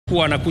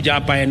kuwa anakuja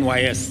hapa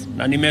NYS,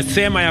 na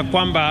nimesema ya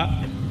kwamba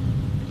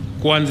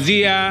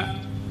kuanzia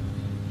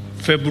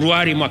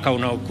Februari mwaka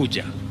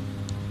unaokuja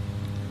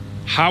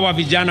hawa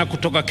vijana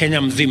kutoka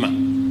Kenya mzima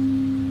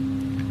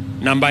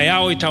namba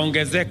yao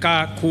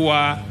itaongezeka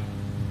kuwa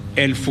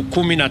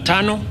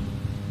 15,000.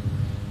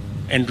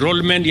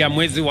 Enrollment ya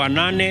mwezi wa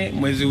 8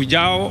 mwezi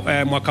ujao,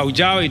 mwaka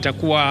ujao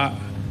itakuwa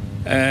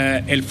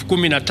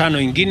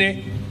 15,000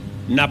 ingine,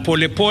 na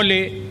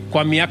polepole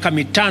kwa miaka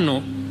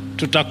 5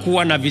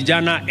 tutakuwa na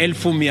vijana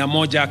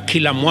 100,000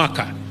 kila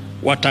mwaka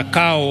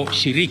watakao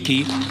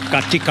shiriki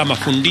katika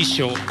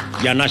mafundisho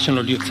ya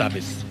National Youth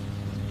Service.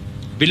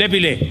 Vile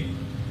vile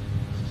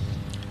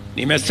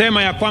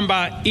nimesema ya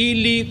kwamba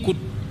ili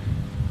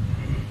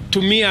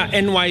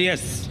kutumia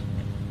NYS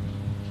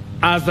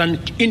as an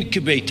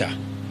incubator,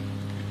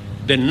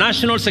 the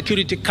National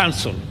Security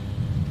Council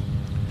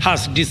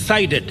has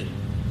decided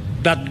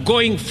that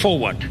going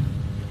forward,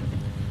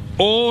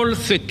 all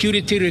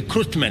security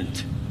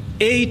recruitment,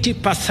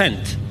 80%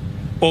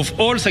 of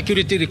all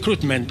security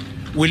recruitment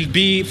will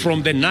be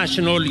from the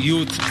National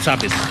Youth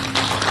Service.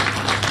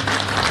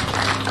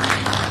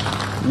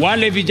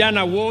 Wale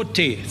vijana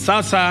wote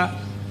sasa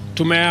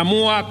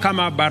tumeamua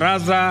kama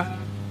baraza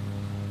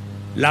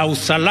la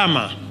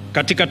usalama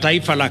katika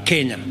taifa la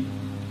Kenya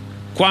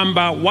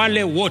kwamba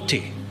wale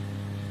wote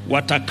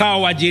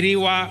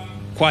watakaoajiriwa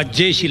kwa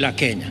jeshi la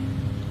Kenya,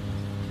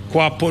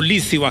 kwa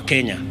polisi wa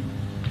Kenya,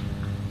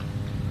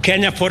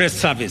 Kenya Forest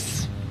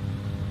Service,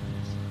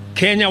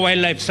 Kenya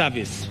Wildlife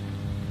Service,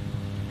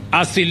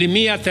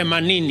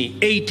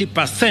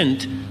 80%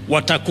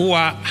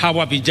 watakuwa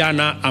hawa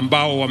vijana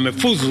ambao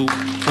wamefuzu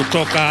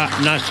kutoka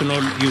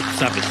National Youth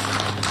Service.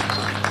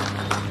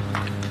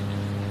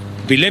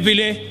 Vile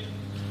vile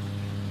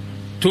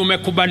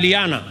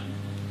tumekubaliana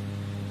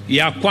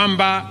ya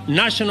kwamba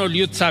National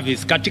Youth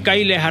Service katika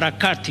ile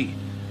harakati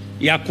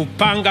ya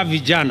kupanga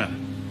vijana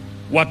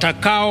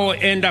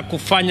watakaoenda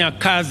kufanya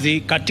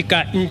kazi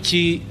katika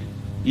nchi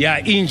ya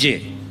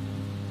nje,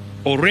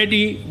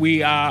 already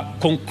we are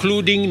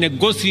concluding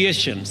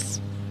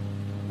negotiations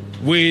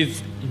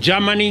with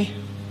Germany,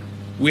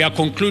 we are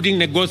concluding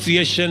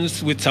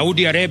negotiations with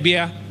Saudi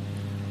Arabia,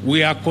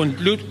 we are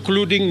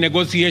concluding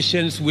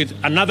negotiations with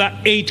another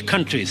 8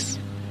 countries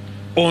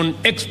on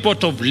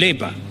export of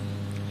labor.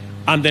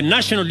 And the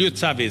National Youth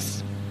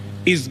Service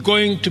is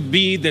going to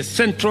be the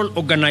central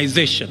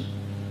organization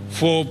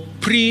for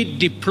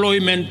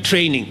pre-deployment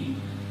training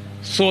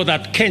so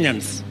that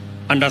Kenyans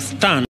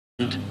understand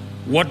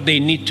what they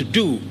need to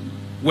do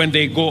when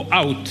they go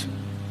out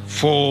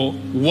for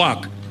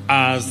work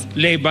as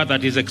labor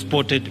that is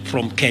exported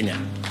from Kenya.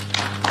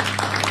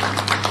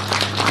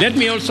 Let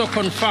me also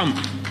confirm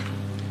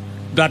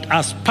that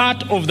as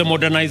part of the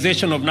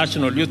modernization of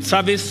National Youth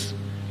Service,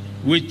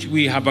 which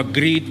we have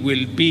agreed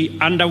will be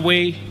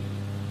underway,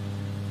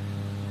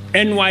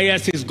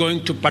 NYS is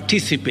going to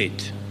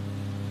participate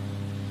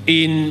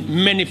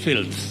in many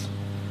fields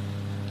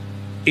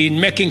in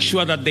making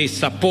sure that they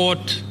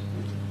support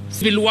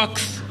civil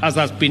works, as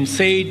has been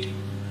said,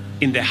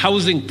 in the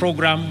housing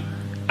program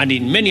and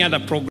in many other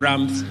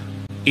programs,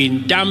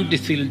 in dam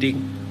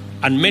desilting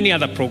and many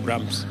other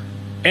programs.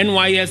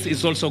 NYS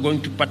is also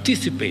going to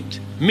participate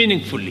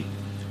meaningfully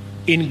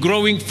in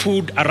growing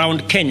food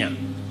around Kenya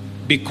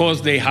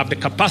because they have the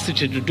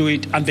capacity to do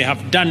it and they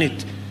have done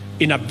it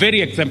in a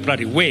very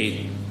exemplary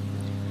way.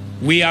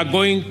 We are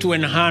going to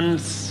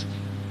enhance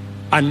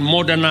and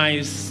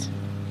modernize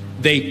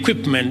the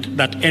equipment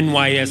that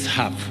NYS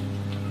have.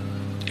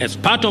 As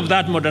part of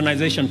that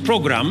modernization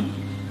program,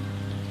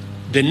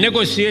 the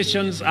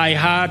negotiations I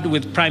had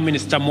with Prime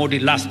Minister Modi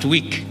last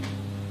week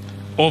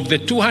of the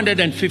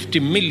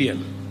 $250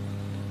 million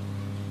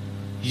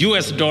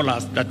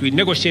that we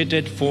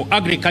negotiated for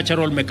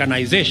agricultural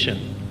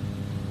mechanization,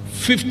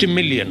 50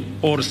 million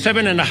or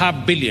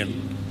 7.5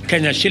 billion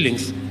Kenya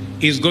shillings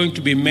is going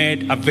to be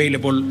made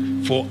available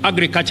for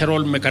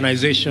agricultural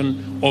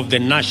mechanization of the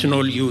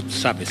National Youth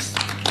Service.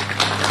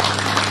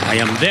 I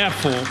am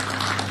therefore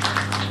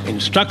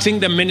instructing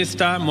the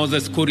Minister,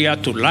 Moses Kuria,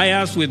 to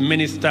liaise with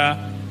Minister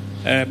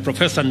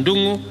Professor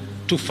Ndungu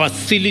to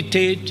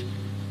facilitate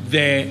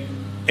the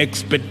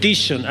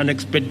expedition and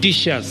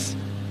expeditious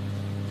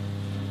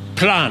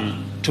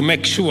plan to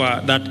make sure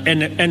that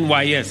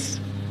NYS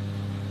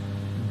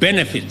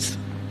benefits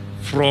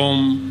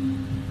from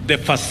the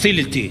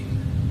facility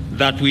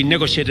that we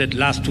negotiated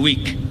last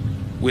week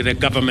with the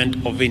government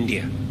of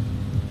India.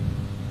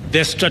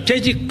 The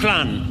strategic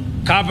plan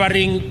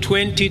covering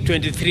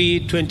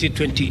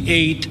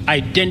 2023-2028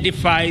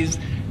 identifies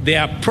the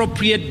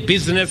appropriate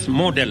business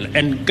model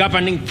and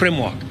governing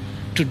framework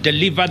to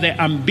deliver the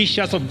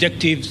ambitious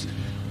objectives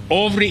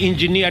of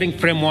re-engineering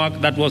framework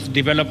that was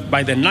developed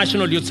by the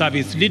National Youth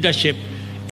Service leadership